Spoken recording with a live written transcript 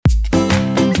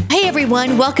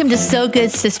everyone. Welcome to So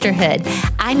Good Sisterhood.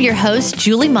 I'm your host,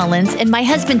 Julie Mullins, and my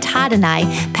husband, Todd, and I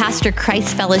pastor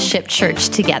Christ Fellowship Church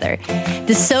together.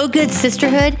 The So Good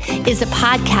Sisterhood is a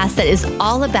podcast that is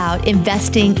all about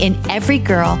investing in every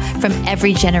girl from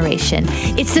every generation.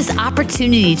 It's this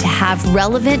opportunity to have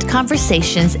relevant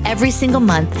conversations every single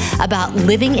month about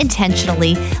living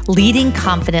intentionally, leading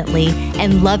confidently,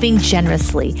 and loving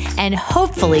generously. And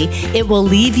hopefully, it will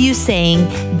leave you saying,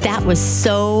 that was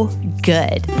so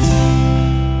good.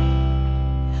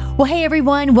 Well, hey,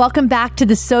 everyone. Welcome back to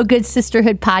the So Good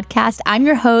Sisterhood podcast. I'm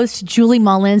your host, Julie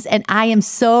Mullins, and I am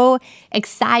so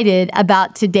excited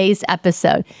about today's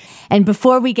episode. And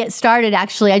before we get started,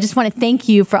 actually, I just want to thank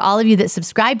you for all of you that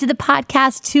subscribe to the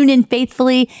podcast, tune in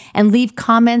faithfully, and leave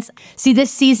comments. See, this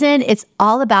season, it's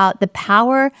all about the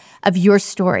power of your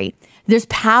story. There's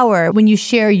power when you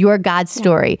share your God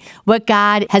story, what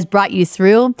God has brought you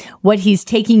through, what He's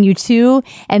taking you to.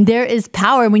 And there is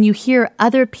power when you hear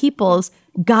other people's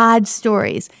God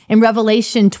stories. In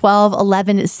Revelation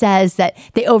 12:11, it says that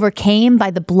they overcame by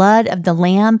the blood of the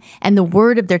Lamb and the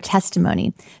word of their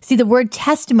testimony. See, the word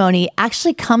testimony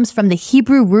actually comes from the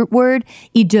Hebrew root word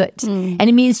idut, and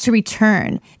it means to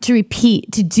return, to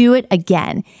repeat, to do it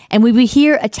again. And when we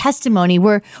hear a testimony,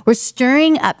 we're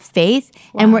stirring up faith,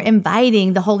 and we're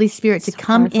inviting the Holy Spirit to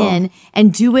come in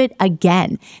and do it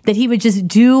again, that He would just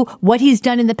do what He's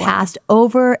done in the past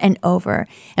over and over.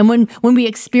 And when we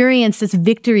experience this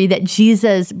victory that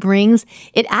Jesus brings,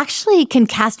 it actually can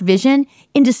cast vision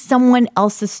into someone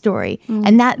else's story.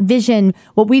 And that vision,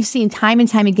 what we've seen time and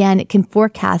time again, it can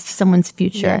forecast someone's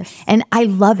future. Yes. And I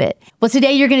love it. Well,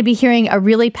 today you're going to be hearing a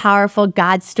really powerful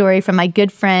God story from my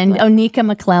good friend, Onika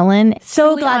McClellan. So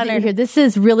really glad that you're here. This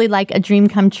is really like a dream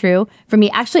come true for me.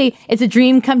 Actually, it's a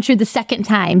dream come true the second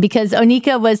time because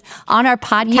Onika was on our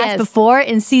podcast before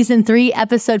in season 3,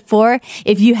 episode 4.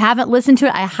 If you haven't listened to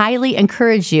it, I highly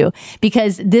encourage you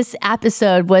because this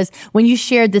episode was when you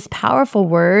shared this powerful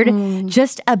word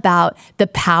just about the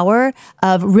power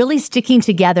of really sticking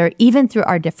together even through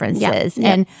our differences.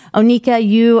 And Onika,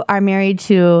 you are married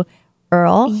to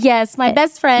Earl. Yes, my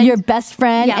best friend. Your best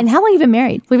friend. Yeah. And how long have you been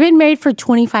married? We've been married for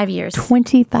 25 years.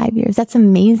 25 years. That's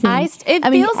amazing. It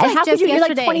feels like how just could you,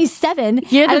 yesterday. You're like 27.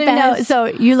 You're the best. Know. So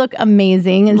you look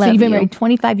amazing. And so you've been married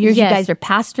 25 years. Yes. You guys are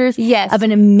pastors of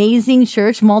an amazing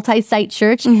church, multi-site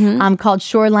church called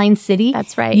Shoreline City.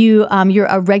 That's right. You're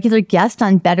a regular guest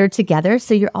on Better Together.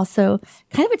 So you're also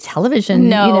kind of a television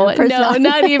No,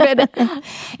 not even.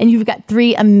 And you've got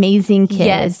 3 amazing kids.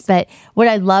 Yes. But what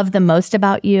I love the most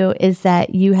about you is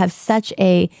that you have such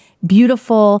a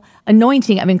beautiful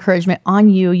anointing of encouragement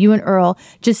on you. You and Earl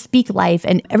just speak life.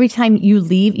 And every time you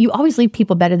leave, you always leave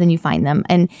people better than you find them.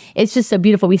 And it's just so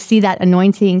beautiful. We see that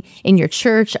anointing in your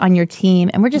church, on your team.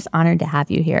 And we're just honored to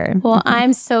have you here. Well,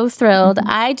 I'm so thrilled.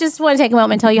 I just want to take a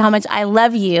moment and tell you how much I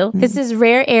love you. This is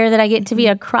rare air that I get to be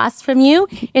across from you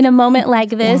in a moment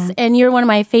like this. And you're one of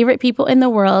my favorite people in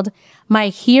the world, my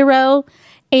hero.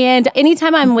 And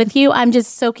anytime I'm with you, I'm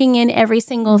just soaking in every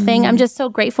single thing. I'm just so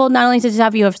grateful, not only to just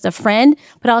have you as a friend,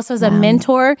 but also as a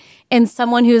mentor and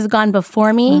someone who's gone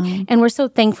before me. And we're so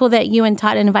thankful that you and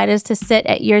Todd invited us to sit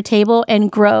at your table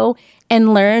and grow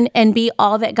and learn and be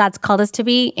all that God's called us to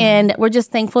be. And we're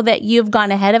just thankful that you've gone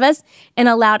ahead of us and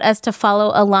allowed us to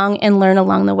follow along and learn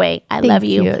along the way. I love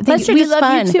you. Plus, you're just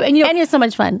fun. You too. And you're so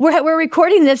much fun. We're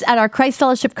recording this at our Christ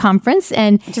Fellowship Conference,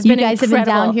 and you guys have been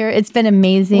down here. It's been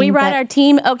amazing. We brought our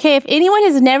team. Okay, if anyone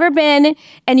has never been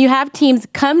and you have teams,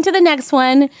 come to the next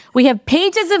one. We have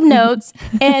pages of notes,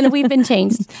 and we've been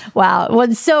changed. Wow. Well,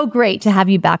 it's so great to have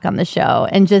you back on the show.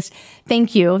 And just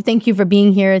thank you. Thank you for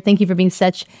being here. Thank you for being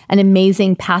such an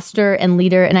amazing pastor and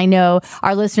leader. And I know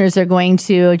our listeners are going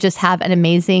to just have an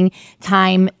amazing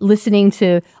time listening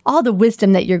to all the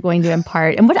wisdom that you're going to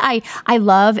impart. And what I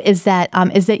love is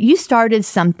that you started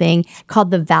something called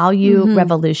the Value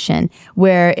Revolution,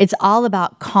 where it's all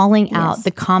about calling out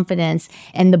the confidence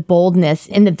and the boldness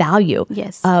and the value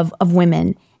of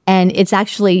women. And it's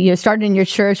actually, started in your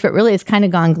church, but really it's kind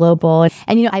of gone global.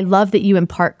 And I love that you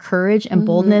impart courage and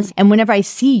boldness. And whenever I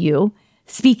see you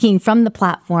speaking from the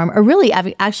platform, or really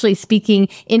actually speaking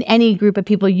in any group of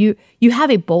people, you have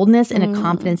a boldness and a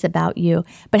confidence about you.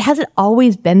 But has it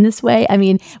always been this way? I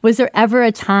mean, was there ever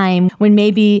a time when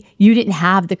maybe you didn't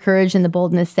have the courage and the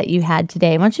boldness that you had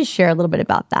today? Why don't you share a little bit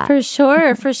about that? For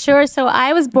sure. So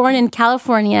I was born in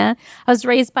California. I was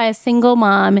raised by a single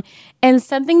mom. And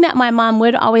something that my mom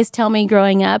would always tell me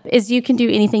growing up is you can do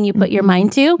anything you put your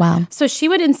mind to. Wow. So she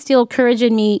would instill courage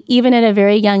in me even at a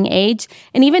very young age.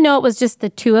 And even though it was just the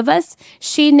two of us.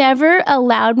 She never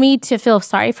allowed me to feel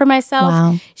sorry for myself.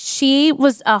 Wow. She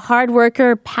was a hard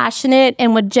worker, passionate,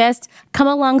 and would just come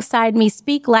alongside me,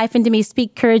 speak life into me,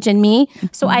 speak courage in me.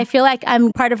 So I feel like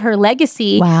I'm part of her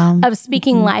legacy of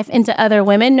speaking life into other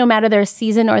women, no matter their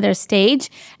season or their stage.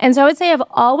 And so I would say I've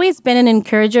always been an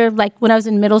encourager. Like when I was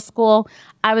in middle school,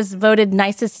 I was voted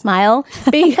nicest smile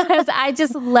because I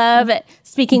just love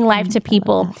speaking life to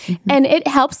people. And it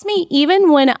helps me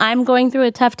even when I'm going through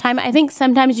a tough time. I think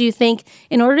sometimes you think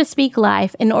in order to speak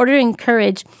life, in order to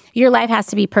encourage, your life has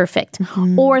to be perfect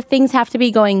or things have to be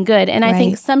going good. And I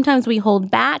think sometimes we hold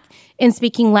back in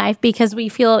speaking life because we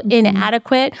feel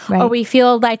inadequate or we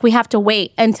feel like we have to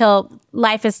wait until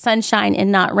life is sunshine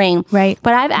and not rain. Right.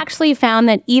 But I've actually found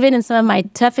that even in some of my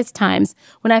toughest times,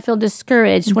 when I feel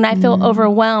discouraged, when I feel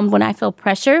overwhelmed, when I feel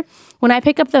pressure, when I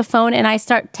pick up the phone and I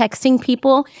start texting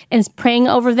people and praying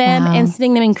over them and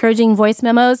sending them encouraging voice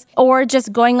memos, or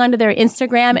just going onto their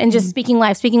Instagram and just speaking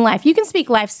life. You can speak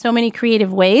life so many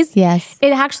creative ways. Yes.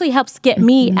 It actually helps get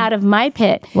me out of my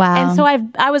pit. Wow. And so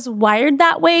I was wired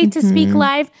that way to speak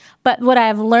life. But what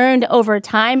I've learned over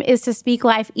time is to speak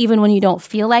life even when you don't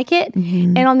feel like it.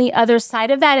 And on the other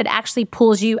side of that, it actually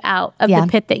pulls you out of the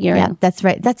pit that you're in. That's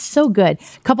right. That's so good.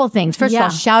 Couple of things. First of all,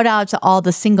 shout out to all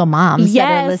the single moms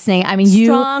that are listening. I mean, you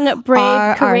strong, brave,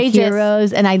 are courageous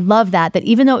heroes. And I love that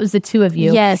even though it was the two of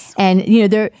you. Yes. And,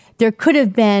 there could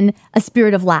have been a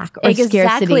spirit of lack or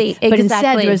scarcity. But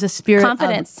instead, there was a spirit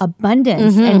of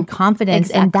abundance and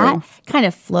confidence. And that kind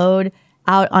of flowed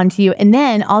out onto you. And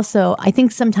then also, I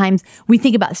think sometimes we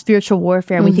think about spiritual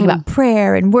warfare and we think about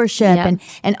prayer and worship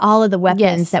and all of the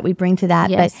weapons that we bring to that.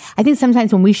 But I think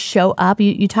sometimes when we show up,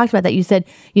 you talked about that. You said,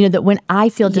 that when I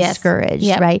feel discouraged,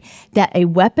 right, that a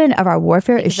weapon of our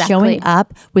warfare is showing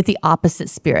up with the opposite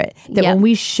spirit. That when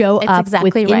we show up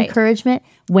with encouragement,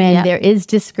 when there is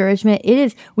discouragement,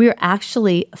 we are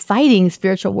actually fighting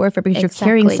spiritual warfare because you're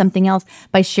carrying something else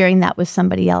by sharing that with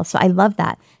somebody else. So I love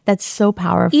that. That's so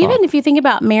powerful. Even if you think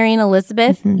about Mary and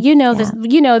Elizabeth,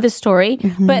 this story,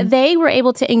 but they were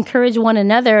able to encourage one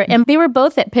another, and they were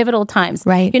both at pivotal times.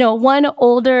 Right. One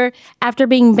older after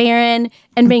being barren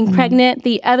and being pregnant,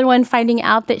 the other one finding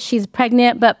out that she's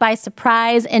pregnant, but by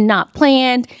surprise and not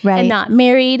planned and not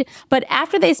married. But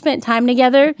after they spent time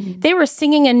together, they were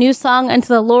singing a new song unto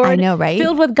the Lord, I know, right?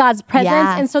 Filled with God's presence.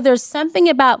 Yeah. And so there's something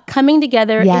about coming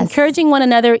together, encouraging one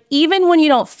another, even when you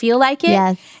don't feel like it.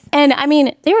 Yes. And I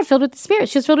mean, they were filled with the Spirit.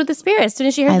 She was filled with the Spirit as soon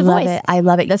as she heard the voice. I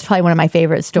love it. That's probably one of my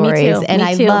favorite stories. Me too. And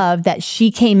I love that she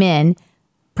came in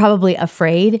probably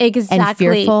afraid and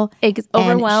fearful,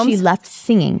 overwhelmed. And she left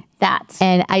singing. That.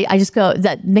 And I just go,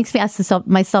 that makes me ask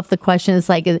myself the question, is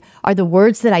like, are the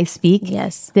words that I speak,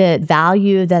 the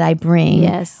value that I bring,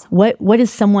 what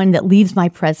is someone that leaves my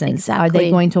presence? Are they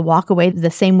going to walk away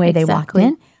the same way they walked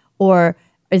in? Or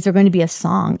is there going to be a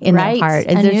song in their heart?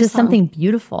 Is there just something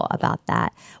beautiful about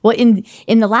that? Well,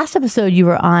 in the last episode you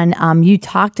were on, you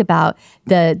talked about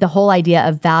the whole idea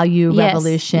of value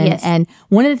revolution. Yes. And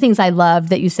one of the things I love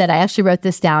that you said, I actually wrote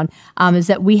this down, is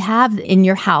that we have in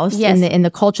your house, in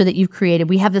the culture that you've created,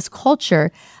 we have this culture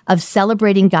of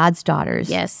celebrating God's daughters.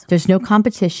 Yes. There's no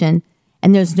competition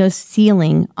and there's no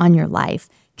ceiling on your life.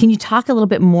 Can you talk a little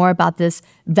bit more about this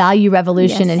value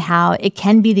revolution and how it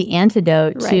can be the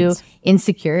antidote to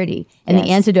insecurity and the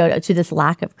antidote to this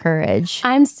lack of courage?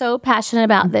 I'm so passionate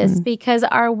about this because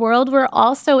our world, we're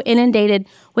also inundated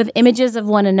with images of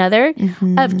one another,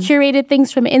 of curated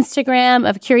things from Instagram,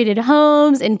 of curated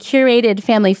homes and curated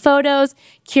family photos,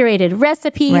 curated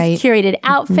recipes, curated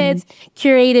outfits,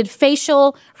 curated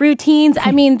facial routines.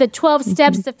 I mean, the 12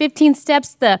 steps, the 15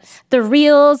 steps, the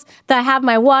reels, I have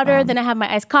my water, then I have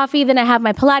my iced coffee, then I have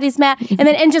my Pilates mat,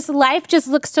 and just life just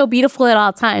looks so beautiful at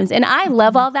all times. And I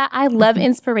love all that. I love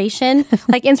inspiration.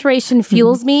 Like inspiration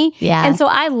fuels me. Yeah. And so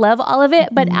I love all of it,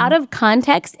 but out of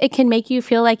context, it can make you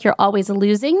feel like you're always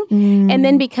losing. And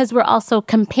then because we're also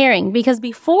comparing, because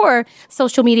before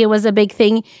social media was a big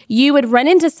thing, you would run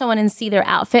into someone and see their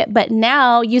outfit, but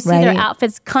now you see their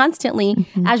outfits constantly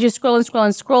as you scroll and scroll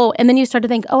and scroll. And then you start to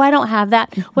think, oh, I don't have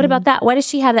that. What about that? Why does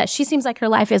she have that? She seems like her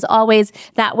life is always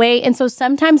that way. And so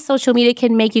sometimes social media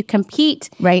can make you compete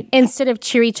instead of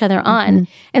cheer each other on.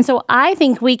 And so I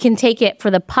think we can take it for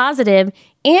the positive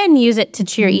and use it to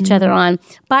cheer each other on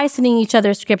by sending each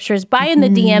other scriptures, by in the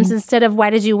DMs instead of, why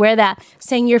did you wear that?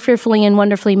 Saying you're fearfully and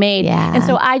wonderfully made. Yeah. And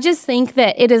so I just think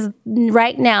that it is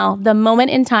right now the moment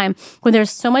in time where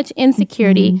there's so much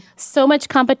insecurity, so much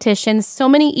competition, so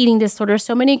many eating disorders,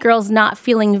 so many girls not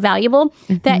feeling valuable,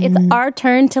 that it's our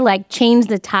turn to like change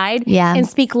the tide and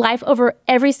speak life over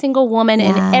every single woman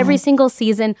in every single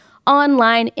season,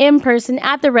 online, in person,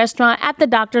 at the restaurant, at the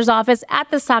doctor's office, at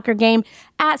the soccer game,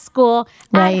 at school,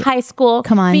 at high school.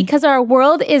 Come on. Because our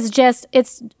world is just,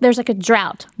 there's like a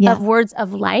drought of words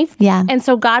of life. Yeah. And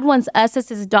so God wants us as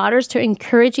his daughters to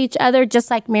encourage each other,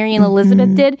 just like Mary and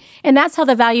Elizabeth did. And that's how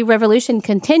the value revolution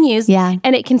continues. Yeah.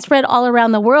 And it can spread all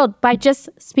around the world by just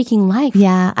speaking life.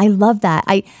 Yeah, I love that.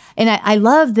 I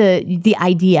love the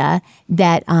idea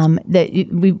that that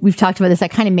we've talked about this. I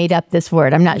kind of made up this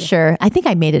word. I'm not sure. I think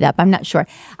I made it up. I'm not sure.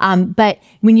 But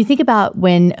when you think about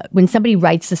when somebody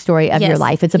writes the story of your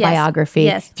life, it's a biography.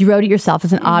 Yes. If you wrote it yourself,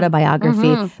 it's an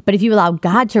autobiography. But if you allow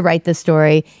God to write the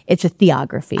story, it's a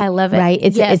theography. I love it. Right?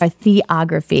 It's a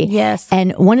theography. Yes.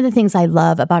 And one of the things I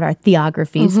love about our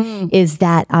theographies is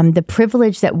that the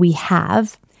privilege that we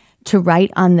have to write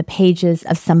on the pages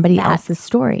of somebody else's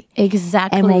story.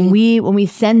 Exactly. And when we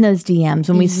send those DMs,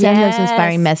 when we send those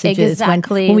inspiring messages,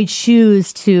 when we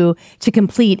choose to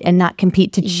complete and not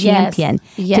compete, to champion,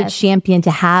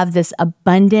 to have this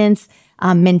abundance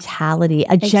mentality,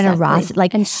 a generosity,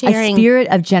 like and sharing. A spirit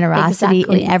of generosity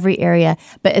in every area,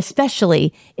 but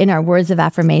especially in our words of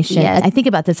affirmation. Yes. I think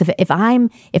about this: if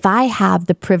I have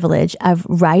the privilege of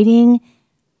writing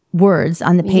words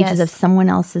on the pages of someone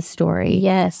else's story,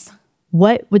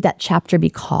 what would that chapter be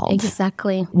called?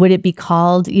 Exactly. Would it be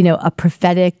called, a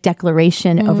prophetic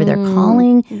declaration over their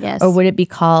calling? Yes. Or would it be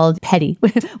called petty?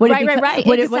 Right.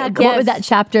 What would that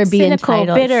chapter be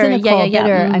entitled? Bitter. Cynical,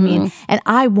 bitter. I mean, and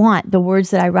I want the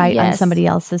words that I write on somebody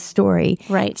else's story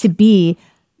to be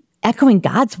echoing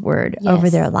God's word over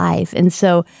their life. And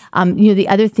so, the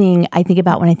other thing I think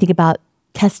about when I think about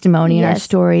testimony in our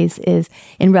stories is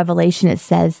in Revelation. It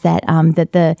says that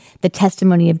that the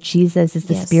testimony of Jesus is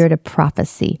the spirit of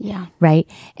prophecy, right?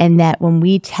 And that when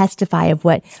we testify of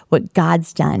what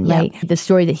God's done, right, the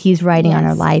story that He's writing on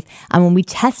our life, when we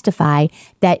testify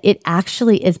that it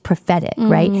actually is prophetic,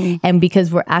 right? And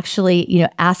because we're actually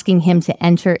asking Him to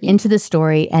enter into the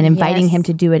story and inviting Him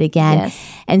to do it again.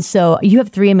 And so you have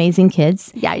 3 amazing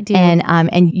kids. Yeah, I do.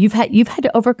 And you've had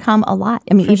to overcome a lot.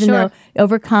 I mean, though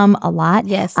overcome a lot.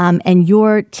 Yes. And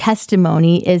your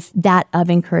testimony is that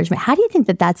of encouragement. How do you think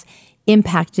that that's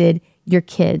impacted your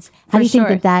kids? How do you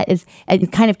think that is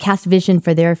kind of cast vision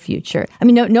for their future? I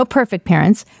mean, no perfect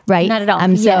parents, right? Not at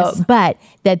all. But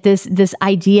that this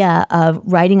idea of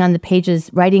writing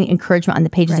encouragement on the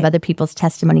pages of other people's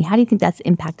testimony, how do you think that's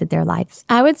impacted their lives?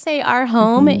 I would say our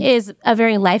home is a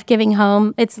very life-giving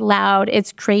home. It's loud.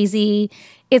 It's crazy.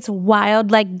 It's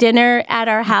wild. Like dinner at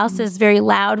our house is very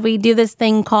loud. We do this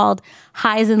thing called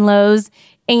highs and lows.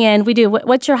 And we do,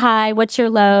 what's your high? What's your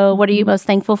low? What are you most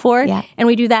thankful for? Yeah. And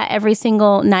we do that every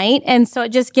single night. And so it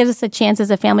just gives us a chance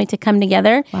as a family to come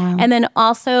together. Wow. And then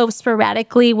also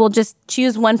sporadically, we'll just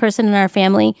choose one person in our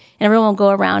family and everyone will go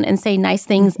around and say nice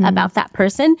things about that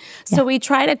person. So we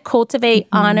try to cultivate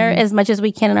honor as much as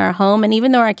we can in our home. And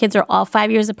even though our kids are all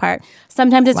 5 years apart,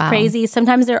 sometimes it's crazy.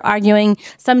 Sometimes they're arguing.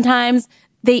 Sometimes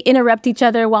they interrupt each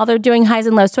other while they're doing highs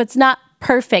and lows. So it's not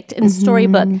perfect and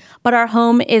storybook, but our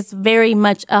home is very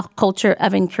much a culture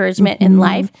of encouragement in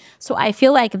life. So I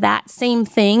feel like that same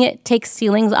thing takes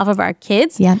ceilings off of our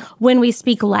kids when we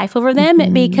speak life over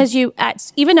them, because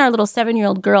even our little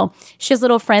 7-year-old girl, she has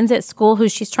little friends at school who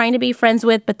she's trying to be friends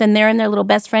with, but then they're in their little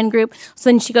best friend group. So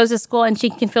then she goes to school and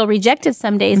she can feel rejected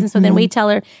some days. And so then we tell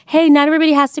her, hey, not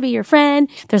everybody has to be your friend.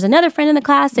 There's another friend in the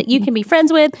class that you can be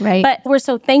friends with. Right. But we're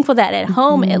so thankful that at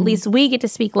home, at least we get to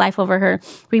speak life over her,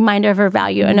 remind her of her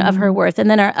value and of her worth.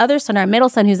 And then our other son, our middle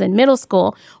son, who's in middle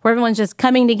school, where everyone's just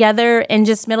coming together, and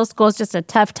just middle school is just a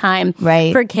tough time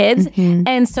for kids.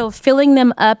 And so filling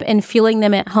them up and fueling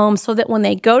them at home so that when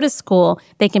they go to school,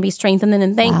 they can be strengthened.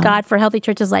 And thank God for healthy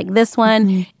churches like this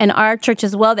one and our church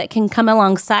as well that can come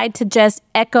alongside to just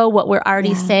echo what we're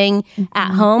already saying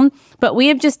at home. But we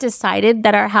have just decided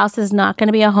that our house is not going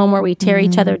to be a home where we tear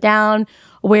each other down,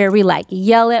 where we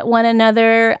yell at one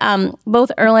another.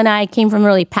 Both Earl and I came from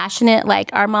really passionate,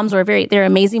 our moms were they're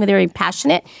amazing, but they're very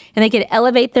passionate, and they could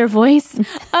elevate their voice in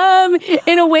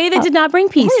a way that did not bring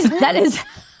peace. That is,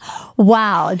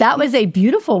 wow, that was a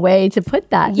beautiful way to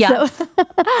put that. Yeah. So,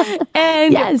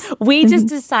 and we just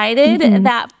decided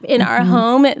that in our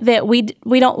home that we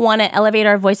don't want to elevate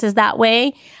our voices that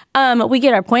way. We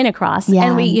get our point across,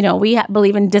 and we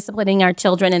believe in disciplining our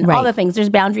children and all the things. There's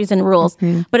boundaries and rules,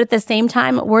 but at the same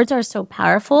time, words are so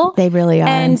powerful. They really are.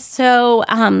 And so,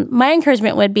 my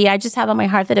encouragement would be, I just have on my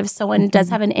heart that if someone does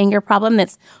have an anger problem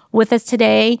that's with us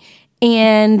today,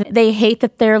 and they hate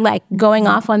that they're going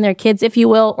off on their kids, if you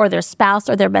will, or their spouse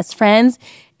or their best friends,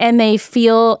 and they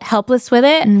feel helpless with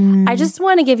it, I just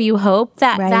want to give you hope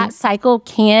that that cycle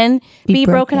can be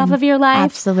broken off of your life.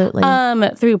 Absolutely.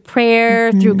 Through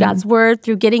prayer, through God's word,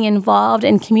 through getting involved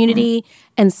in community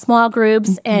and small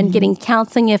groups and getting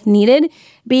counseling if needed.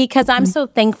 Because I'm so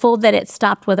thankful that it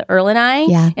stopped with Earl and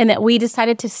I, and that we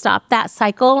decided to stop that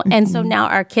cycle. And so now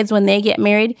our kids, when they get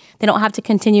married, they don't have to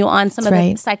continue on some of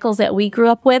the cycles that we grew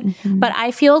up with. But I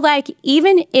feel like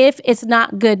even if it's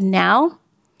not good now,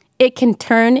 it can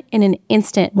turn in an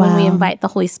instant when we invite the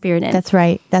Holy Spirit in. That's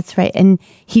right. That's right. And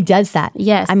he does that.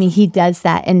 Yes. I mean, he does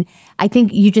that. And I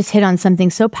think you just hit on something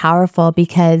so powerful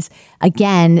because,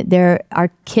 again,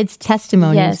 our kids'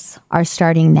 testimonies are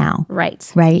starting now.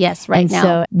 Right. Right. Yes, right and now.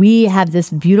 So we have this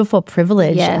beautiful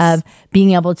privilege of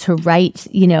being able to write,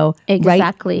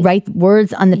 write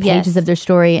words on the pages of their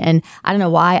story. And I don't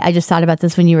know why I just thought about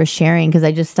this when you were sharing, because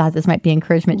I just thought this might be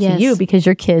encouragement to you because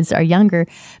your kids are younger.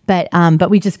 But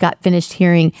we just got finished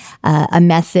hearing a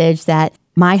message that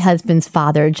my husband's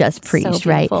father just preached,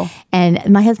 right? And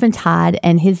my husband, Todd,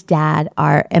 and his dad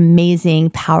are amazing,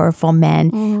 powerful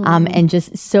men, and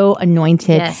just so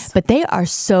anointed. Yes. But they are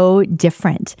so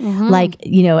different.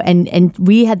 And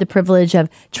we had the privilege of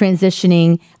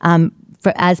transitioning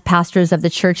as pastors of the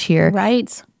church here.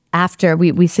 Right. After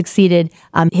we succeeded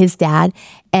his dad.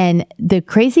 And the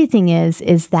crazy thing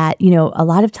is that, a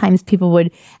lot of times people would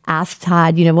ask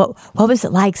Todd, what was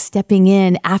it like stepping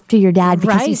in after your dad?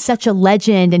 Because he's such a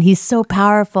legend and he's so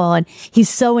powerful and he's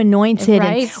so anointed.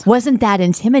 And wasn't that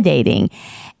intimidating?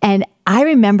 And I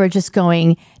remember just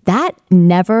going, that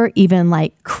never even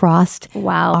crossed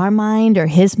our mind or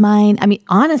his mind. I mean,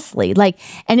 honestly,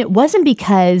 and it wasn't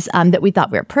because that we thought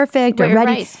we were perfect or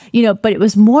ready, but it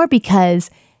was more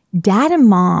because Dad and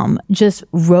Mom just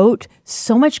wrote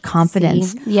so much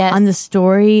confidence on the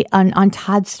story, on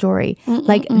Todd's story.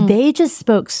 They just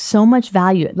spoke so much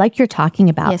value, like you're talking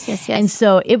about. Yes. And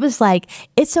so it was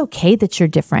it's okay that you're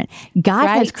different. God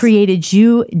has created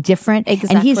you different,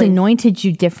 and he's anointed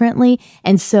you differently.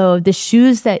 And so the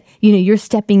shoes that, you're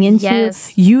stepping into,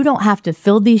 you don't have to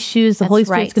fill these shoes. The Holy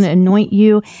Spirit's going to anoint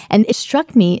you. And it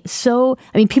struck me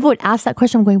people would ask that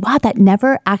question. I'm going, wow, that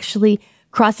never actually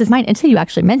crossed his mind until you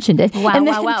actually mentioned it.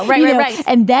 Wow. Right.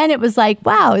 And then it was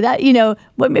wow, that,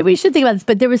 maybe we should think about this.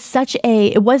 But there was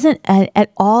it wasn't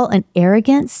at all an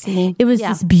arrogance. It was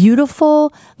this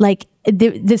beautiful,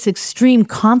 this extreme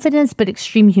confidence, but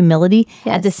extreme humility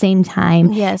at the same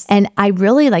time. Yes. And I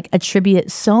really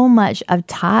attribute so much of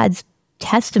Todd's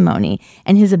testimony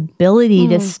and his ability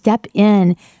to step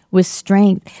in with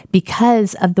strength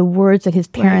because of the words that his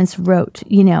parents wrote,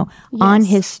 on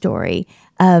his story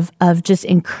of just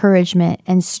encouragement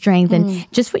and strength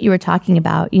and just what you were talking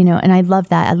about, and I love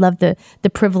that. I love the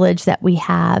privilege that we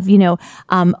have,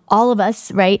 all of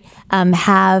us,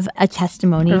 have a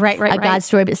testimony, a God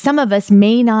story, but some of us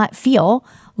may not feel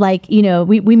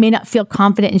we may not feel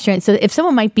confident in sharing. So if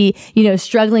someone might be,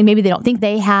 struggling, maybe they don't think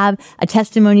they have a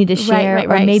testimony to share,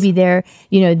 or maybe they're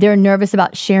nervous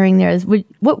about sharing theirs.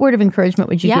 What word of encouragement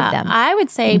would you give them? I would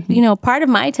say, part of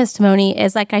my testimony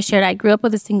is, like I shared, I grew up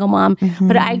with a single mom,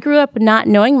 but I grew up not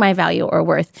knowing my value or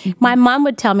worth. My mom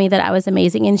would tell me that I was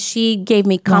amazing and she gave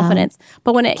me confidence.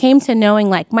 But when it came to knowing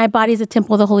my body's a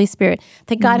temple of the Holy Spirit,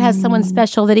 that God has someone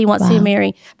special that he wants to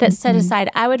marry, that's set aside,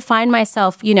 I would find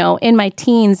myself, in my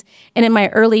teens and in my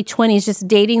early 20s, just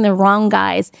dating the wrong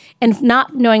guys and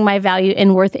not knowing my value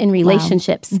and worth in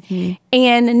relationships.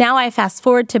 And now I fast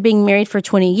forward to being married for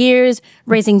 20 years,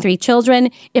 raising 3 children.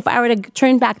 If I were to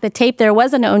turn back the tape, there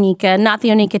was an Onika, not the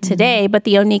Onika today, but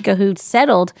the Onika who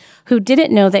settled, who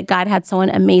didn't know that God had someone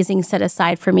amazing set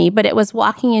aside for me. But it was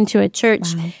walking into a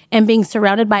church and being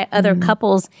surrounded by other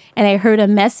couples. And I heard a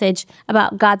message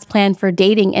about God's plan for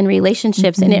dating and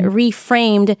relationships. And it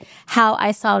reframed how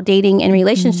I saw dating and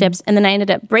relationships. And then I ended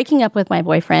up breaking up with my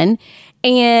boyfriend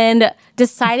and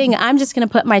deciding I'm just going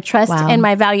to put my trust and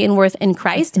my value and worth in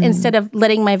Christ instead of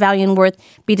letting my value and worth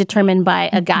be determined by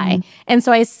a guy. And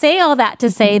so I say all that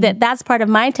to say that that's part of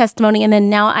my testimony. And then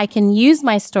now I can use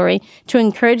my story to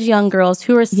encourage young girls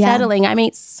who are settling. I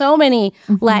mean, so many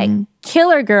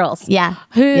killer girls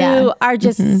who are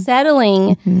just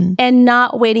settling and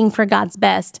not waiting for God's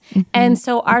best. And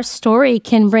so our story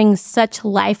can bring such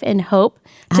life and hope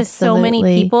to so many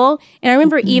people. And I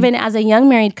remember even as a young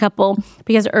married couple,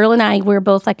 because Earl and I were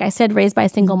both, like I said, raised by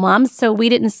single moms. So we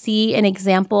didn't see an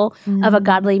example of a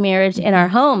godly marriage in our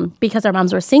home because our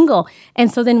moms were single. And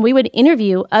so then we would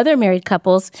interview other married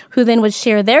couples who then would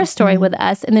share their story with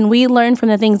us. And then we learned from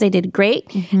the things they did great.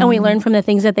 And we learned from the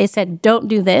things that they said, don't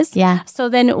do this. Yeah. So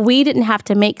then we didn't have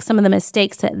to make some of the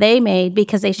mistakes that they made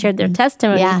because they shared their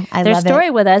testimony, their love story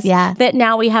it. with us, Yeah. that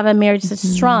now we have a marriage that's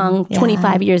strong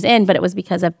 25 years in, but it was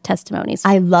because of testimonies.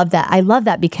 I love that. I love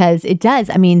that because it does.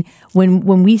 I mean,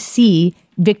 when we see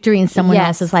victory in someone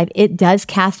else's life, it does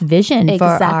cast vision for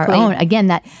our own. Again,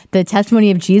 that the testimony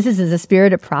of Jesus is a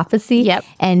spirit of prophecy,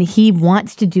 and he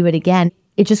wants to do it again.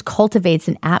 It just cultivates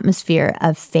an atmosphere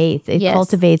of faith. It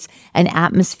cultivates an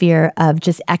atmosphere of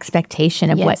just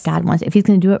expectation of what God wants. If he's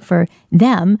going to do it for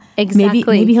them, maybe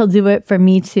he'll do it for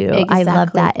me too. I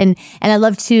love that. And I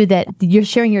love too that you're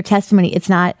sharing your testimony. It's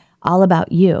not all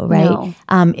about you, right?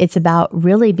 No. It's about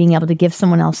really being able to give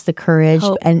someone else the courage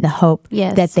and the hope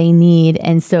that they need.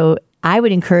 And so I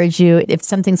would encourage you, if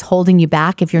something's holding you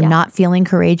back, if you're not feeling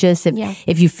courageous,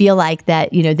 if you feel like that,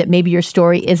 that maybe your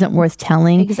story isn't worth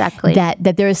telling, that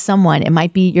there is someone, it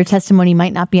might be, your testimony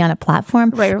might not be on a platform,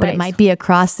 but it might be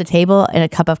across the table in a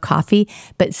cup of coffee,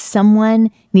 but someone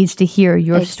needs to hear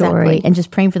your story, and just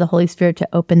praying for the Holy Spirit to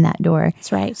open that door.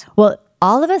 That's right. Well,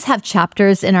 all of us have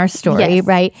chapters in our story,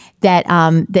 right? That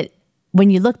when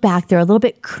you look back, they're a little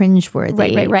bit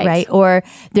cringeworthy, right? Or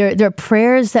they're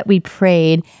prayers that we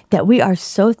prayed that we are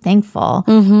so thankful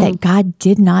that God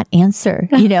did not answer.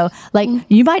 Like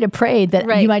you might have prayed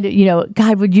that you might,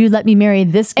 God, would you let me marry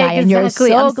this guy? And you're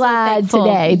so glad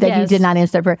today that he did not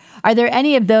answer that prayer. Are there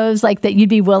any of those like that you'd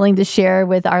be willing to share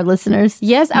with our listeners?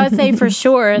 Yes, I would say for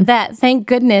sure that thank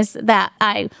goodness that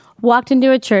I walked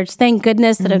into a church. Thank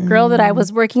goodness that a girl that I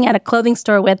was working at a clothing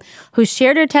store with who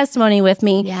shared her testimony with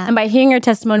me. And by hearing her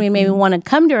testimony made me want to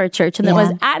come to her church. And that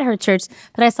was at her church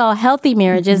that I saw healthy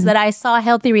marriages, that I saw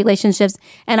healthy relationships,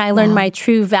 and I learned my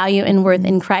true value and worth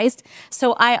in Christ.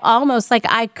 So I almost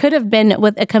I could have been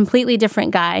with a completely different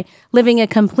guy, living a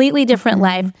completely different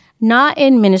life, not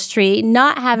in ministry,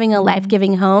 not having a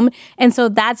life-giving home. And so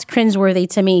that's cringeworthy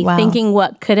to me, thinking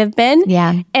what could have been.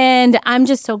 And I'm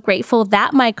just so grateful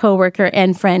that my coworker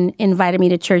and friend invited me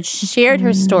to church, shared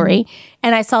her story,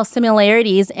 and I saw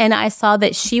similarities, and I saw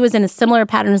that she was in similar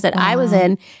patterns that I was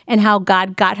in, and how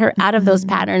God got her out of those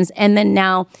patterns. And then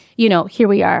now, here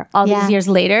we are all these years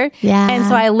later. And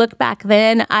so I look back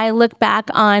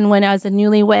on when I was a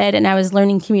newlywed and I was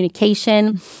learning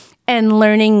communication and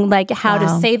learning how to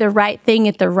say the right thing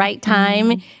at the right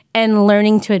time, and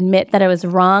learning to admit that I was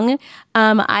wrong.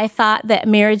 I thought that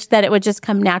marriage, that it would just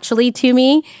come naturally to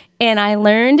me. And I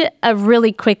learned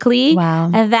really quickly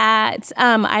that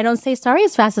I don't say sorry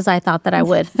as fast as I thought that I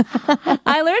would.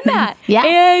 I learned that.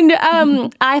 And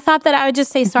I thought that I would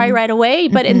just say sorry right away.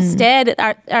 But instead,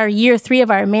 our year 3 of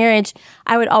our marriage,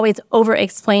 I would always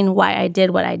over-explain why I did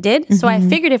what I did. So I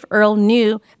figured if Earl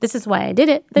knew this is why I did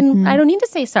it, then I don't need to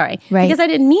say sorry. Because I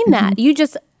didn't mean that. You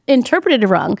just interpreted it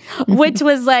wrong, which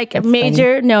was a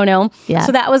major no-no.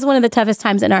 So that was one of the toughest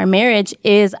times in our marriage,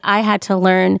 is I had to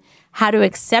learn how to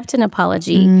accept an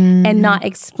apology and not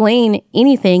explain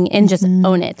anything and just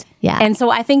own it. And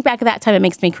so I think back at that time, it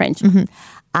makes me cringe.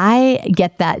 I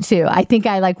get that too. I think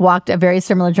I walked a very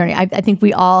similar journey. I think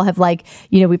we all have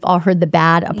we've all heard the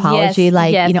bad apology,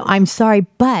 I'm sorry,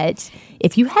 but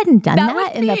if you hadn't done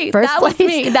that in the first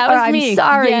place, I'm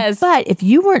sorry, but if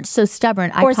you weren't so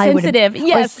stubborn, I probably would have.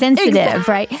 Or sensitive,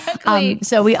 right?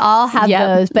 So we all have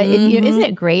those, but isn't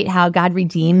it great how God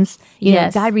redeems?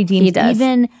 God redeems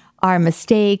even our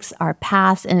mistakes, our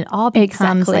past, and it all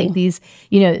becomes like these,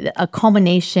 a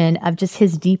culmination of just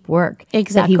his deep work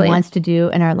that he wants to do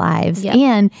in our lives.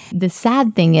 And the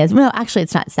sad thing is, actually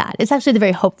it's not sad. It's actually the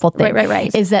very hopeful thing,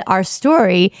 is that our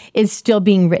story is still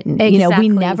being written. We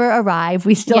never arrive.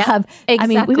 We still have,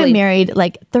 we've been married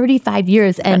 35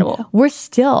 years and we're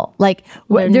still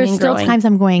there's still times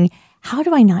I'm going, how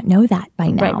do I not know that by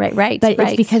now? Right. But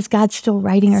it's because God's still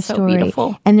writing our story.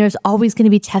 Beautiful. And there's always going to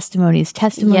be testimonies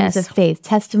of faith,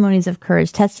 testimonies of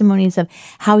courage, testimonies of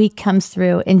how he comes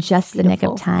through in just the nick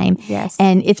of time.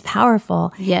 And it's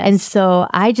powerful. And so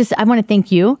I want to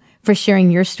thank you for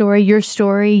sharing your story,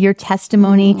 your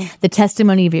testimony, the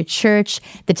testimony of your church,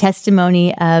 the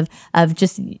testimony of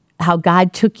just how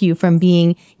God took you from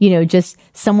being, just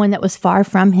someone that was far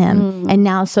from him and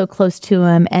now so close to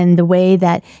him, and the way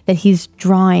that he's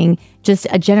drawing just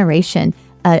a generation,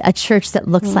 a church that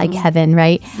looks like heaven,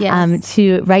 right?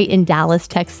 To right in Dallas,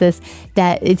 Texas,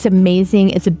 that it's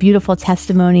amazing. It's a beautiful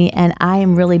testimony. And I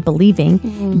am really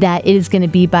believing that it is going to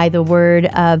be by the word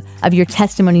of your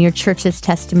testimony, your church's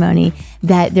testimony,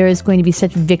 that there is going to be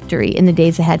such victory in the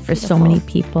days ahead for so many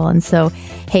people. And so,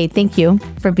 hey, thank you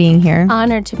for being here.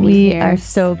 Honored to be here. We are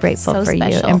so grateful for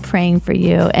special. you and praying for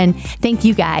you. And thank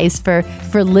you guys for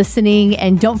listening.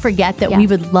 And don't forget that we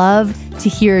would love to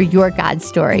hear your God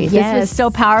story. This was so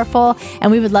powerful,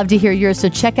 and we would love to hear yours. So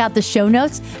check out the show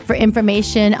notes for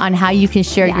information on how you can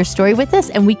share your story with us.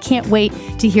 And we can't wait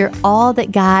to hear all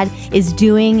that God is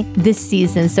doing this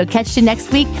season. So catch you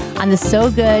next week on the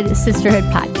So Good Sisterhood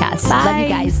podcast. Bye. Love you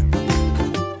guys.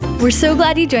 We're so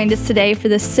glad you joined us today for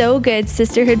the So Good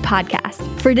Sisterhood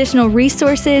podcast. For additional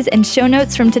resources and show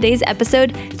notes from today's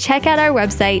episode, check out our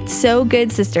website,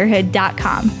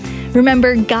 SoGoodSisterhood.com.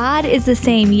 Remember, God is the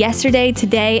same yesterday,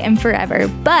 today, and forever,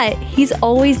 but He's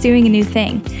always doing a new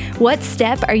thing. What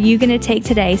step are you going to take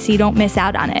today so you don't miss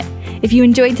out on it? If you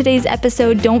enjoyed today's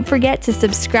episode, don't forget to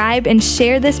subscribe and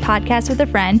share this podcast with a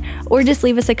friend, or just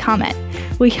leave us a comment.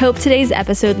 We hope today's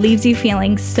episode leaves you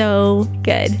feeling so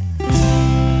good.